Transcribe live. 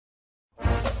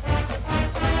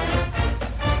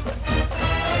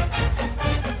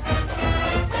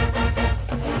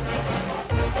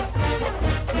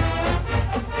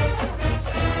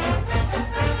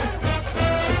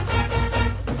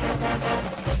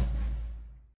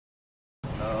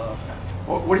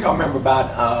What do y'all remember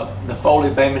about the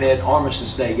Foley Bay Minette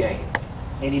Armistice Day game?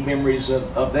 Any memories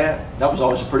of that? That was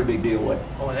always a pretty big deal, wasn't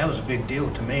it? Oh, that was a big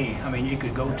deal to me. I mean, you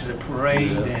could go to the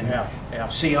parade and Yeah.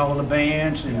 see all the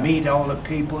bands and meet all the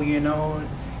people, you know.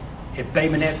 If Bay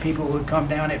Minette people would come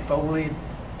down at Foley,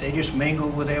 they just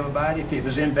mingled with everybody. If it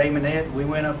was in Bay Minette, we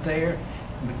went up there.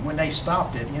 But when they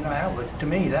stopped it, you know, that was, to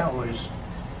me, that was,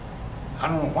 I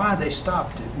don't know why they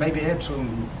stopped it. Maybe that's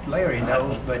some Larry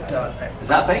knows, but 'Cause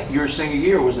I think your senior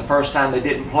year was the first time they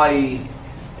didn't play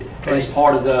as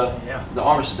part of the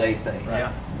Armistice Day thing.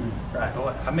 yeah. Right.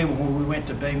 Well, I remember when we went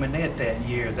to Bay Minette that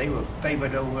year, they were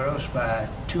favored over us by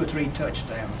 2 or 3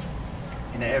 touchdowns.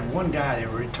 And they had one guy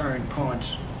that returned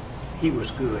punts. He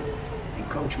was good. And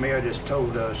Coach Meredith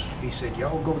told us, he said,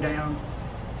 y'all go down,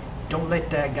 don't let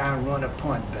that guy run a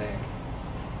punt back.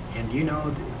 And you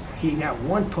know, he got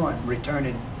one punt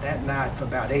returning that night for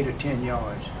about 8 or 10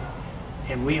 yards.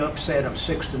 And we upset them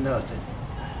 6-0.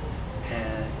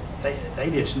 And they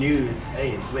just knew,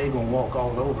 hey, they're going to walk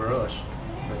all over us.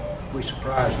 But we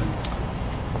surprised them.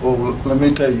 Well, let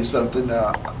me tell you something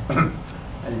now.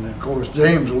 And of course,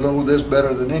 James will know this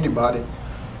better than anybody,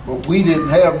 but we didn't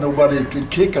have nobody that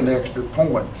could kick an extra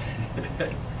point.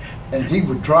 And he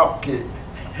would drop kick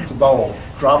the ball,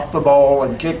 drop the ball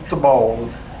and kick the ball.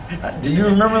 Do you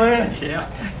remember that? Yeah.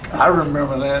 I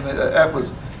remember that.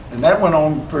 And that went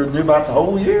on for about the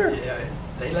whole year. Yeah,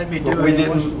 they let me But do we it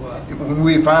once in a didn't, while. when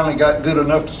we finally got good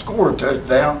enough to score a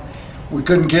touchdown, we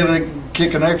couldn't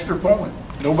kick an extra point.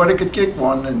 Nobody could kick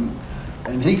one,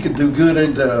 and he could do good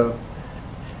into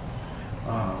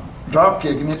drop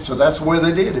kicking it, so that's the way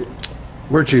they did it.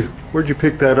 Where'd you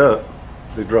pick that up?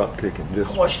 The drop kicking,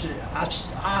 just I watched it.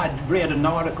 I read an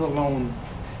article on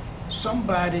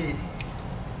somebody,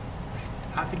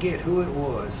 I forget who it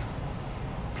was,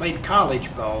 played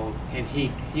college ball, and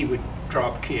he would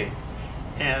drop kick.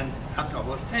 And I thought,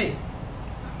 well, hey,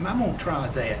 I'm gonna try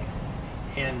that.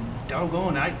 And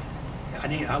doggone, I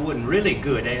wasn't really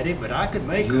good at it, but I could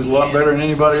make it. He was a lot better than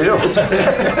anybody else.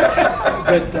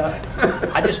 But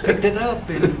I just picked it up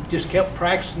and just kept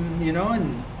practicing, you know,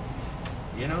 and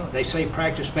you know, they say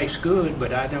practice makes good,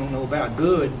 but I don't know about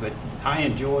good, but I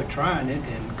enjoyed trying it,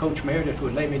 and Coach Meredith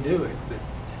would let me do it. But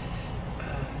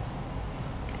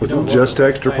was it just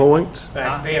extra points?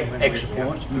 Back then, when extra we,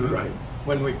 points. Right.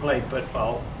 when we played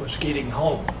football, was getting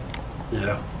home.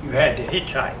 Yeah. You had to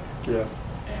hitchhike. Yeah.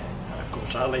 And of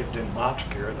course, I lived in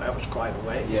Botscure. That was quite a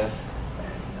way. Yeah.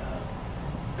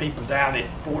 And people down at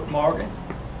Fort Morgan,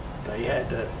 they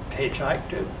had to hitchhike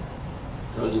too.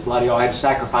 So a lot of y'all had to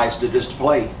sacrifice to just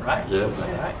play. Right. Yeah.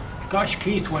 Right. Gosh,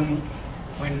 Keith,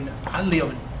 when I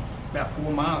lived about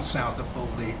 4 miles south of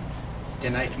Foley,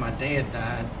 then after my dad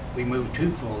died, we moved to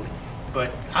Foley.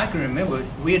 But I can remember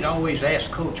we had always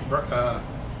asked Coach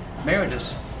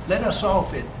Meredith, let us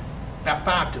off at about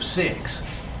 5 to 6,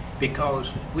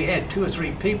 because we had 2 or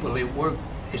 3 people that worked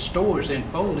at stores in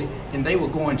Foley, and they were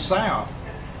going south.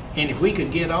 And if we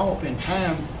could get off in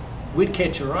time, we'd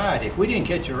catch a ride. If we didn't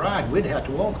catch a ride, we'd have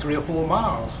to walk 3 or 4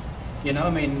 miles. You know,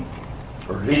 I mean.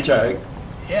 Or hitchhike.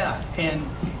 Yeah, and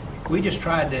we just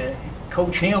tried to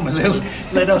coach him a little,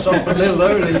 let us off a little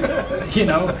early, you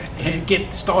know,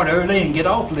 and start early and get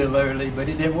off a little early, but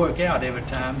it didn't work out every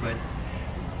time. But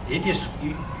it just,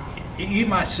 you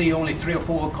might see only 3 or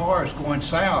 4 cars going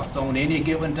south on any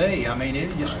given day. I mean, it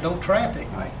was just no traffic.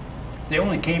 Right. They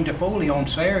only came to Foley on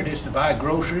Saturdays to buy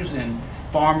groceries, and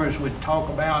farmers would talk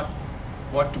about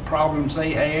what the problems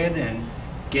they had and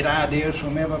get ideas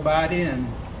from everybody,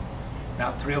 and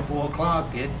about 3 or 4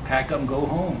 o'clock, they'd pack up and go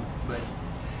home. But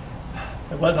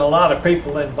There wasn't a lot of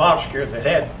people in Botscure that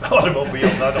had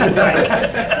automobiles, I don't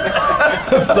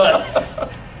think.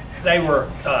 But they were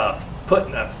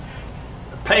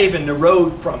paving the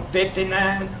road from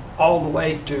 59 all the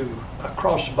way to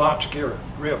across the Botscure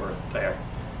River there.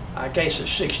 I guess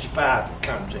it's 65 that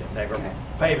comes in. They were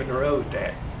paving the road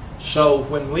there. So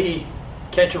when we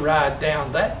catch a ride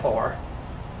down that far,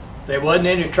 there wasn't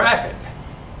any traffic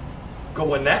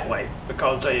going that way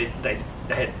because they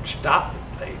had stopped it.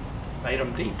 They made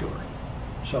them detour.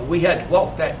 So we had to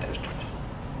walk that distance.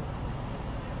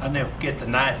 I'll never forget the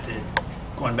night that,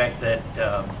 going back to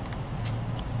that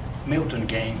Milton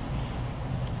game,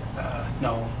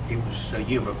 no, it was a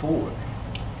year before.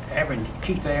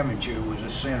 Keith Avenger was a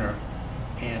center,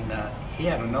 and he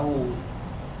had an old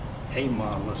A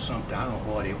model or something, I don't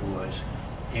know what it was.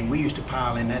 And we used to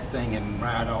pile in that thing and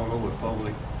ride all over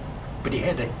Foley. But he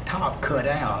had the top cut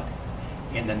out.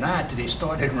 And the night that it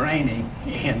started raining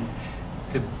in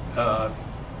the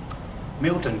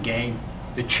Milton game,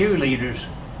 the cheerleaders,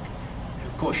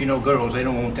 of course, you know, girls, they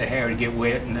don't want their hair to get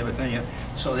wet and everything.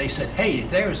 So they said, hey,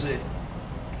 there's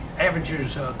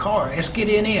Avenger's car. Let's get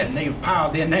in. And they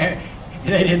piled in there. And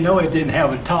they didn't know it didn't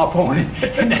have a top on it.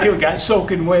 And they got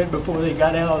soaking wet before they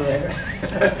got out of there.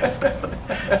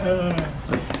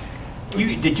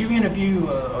 Did you interview,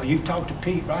 you talked to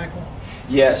Pete Reichel?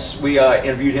 Yes, we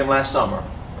interviewed him last summer.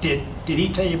 Did he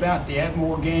tell you about the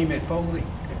Atmore game at Foley?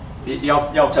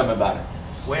 Y'all tell me about it.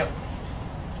 Well,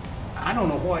 I don't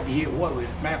know what year, what was it,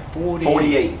 map 40?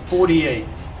 48. 48.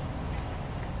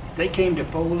 They came to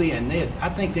Foley and I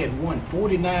think they had won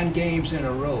 49 games in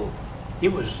a row.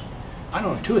 It was, I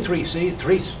don't know, 2 or 3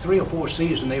 seasons, three or four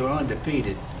seasons they were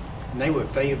undefeated. And they were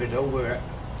favored over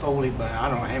Foley by I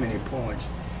don't know how many points.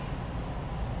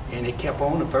 And it kept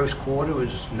on. The first quarter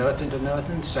was nothing to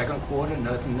nothing. Second quarter,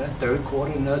 nothing to nothing. Third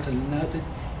quarter, nothing to nothing.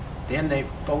 Then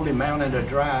Foley mounted a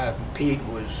drive. Pete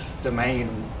was the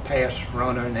main pass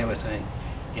runner and everything.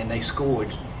 And they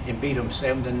scored and beat them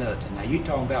 7-0. Now you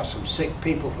talking about some sick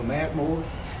people from Atmore?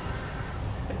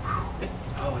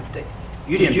 Oh,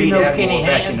 you didn't you beat know Atmore Kenny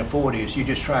back Hand? in the 40s. You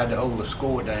just tried to hold the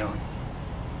score down.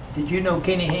 Did you know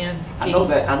Kenny Hand? I know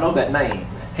that name.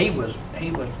 He was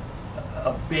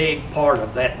a big part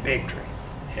of that victory.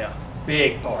 Yeah,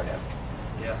 Big part of it.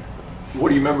 yeah. What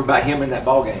do you remember about him in that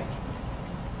ball game?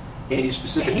 Any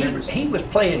specific memories? He was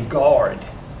playing guard,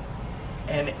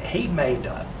 and he made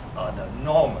an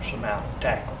enormous amount of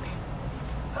tackles.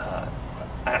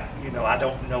 I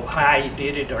don't know how he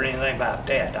did it or anything about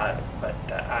that, but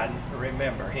I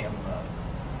remember him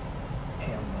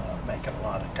making a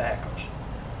lot of tackles.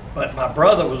 But my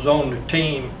brother was on the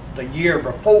team the year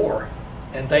before,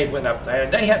 and they went up there,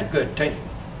 and they had a good team.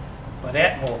 But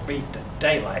Atmore beat the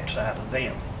daylights out of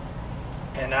them.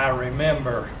 And I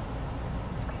remember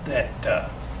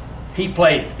that he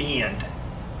played end,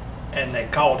 and they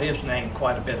called his name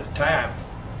quite a bit of time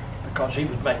because he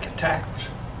was making tackles.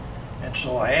 And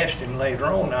so I asked him later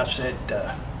on, I said,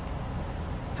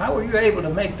 how were you able to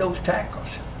make those tackles?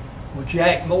 Well,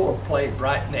 Jack Moore played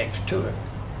right next to him.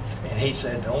 And he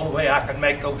said, the only way I could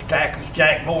make those tackles,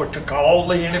 Jack Moore took all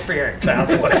the interference out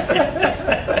of it.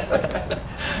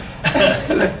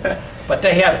 But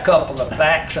they had a couple of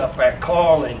backs up there,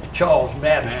 Carl and Charles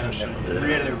Madison, that were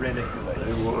really, really good.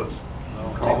 It was.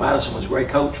 Carl Madison was a great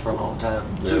coach for a long time,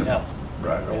 too. Yeah.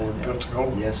 Right over in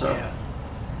Pensacola. Yes, sir. Yeah.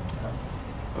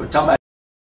 We're talking about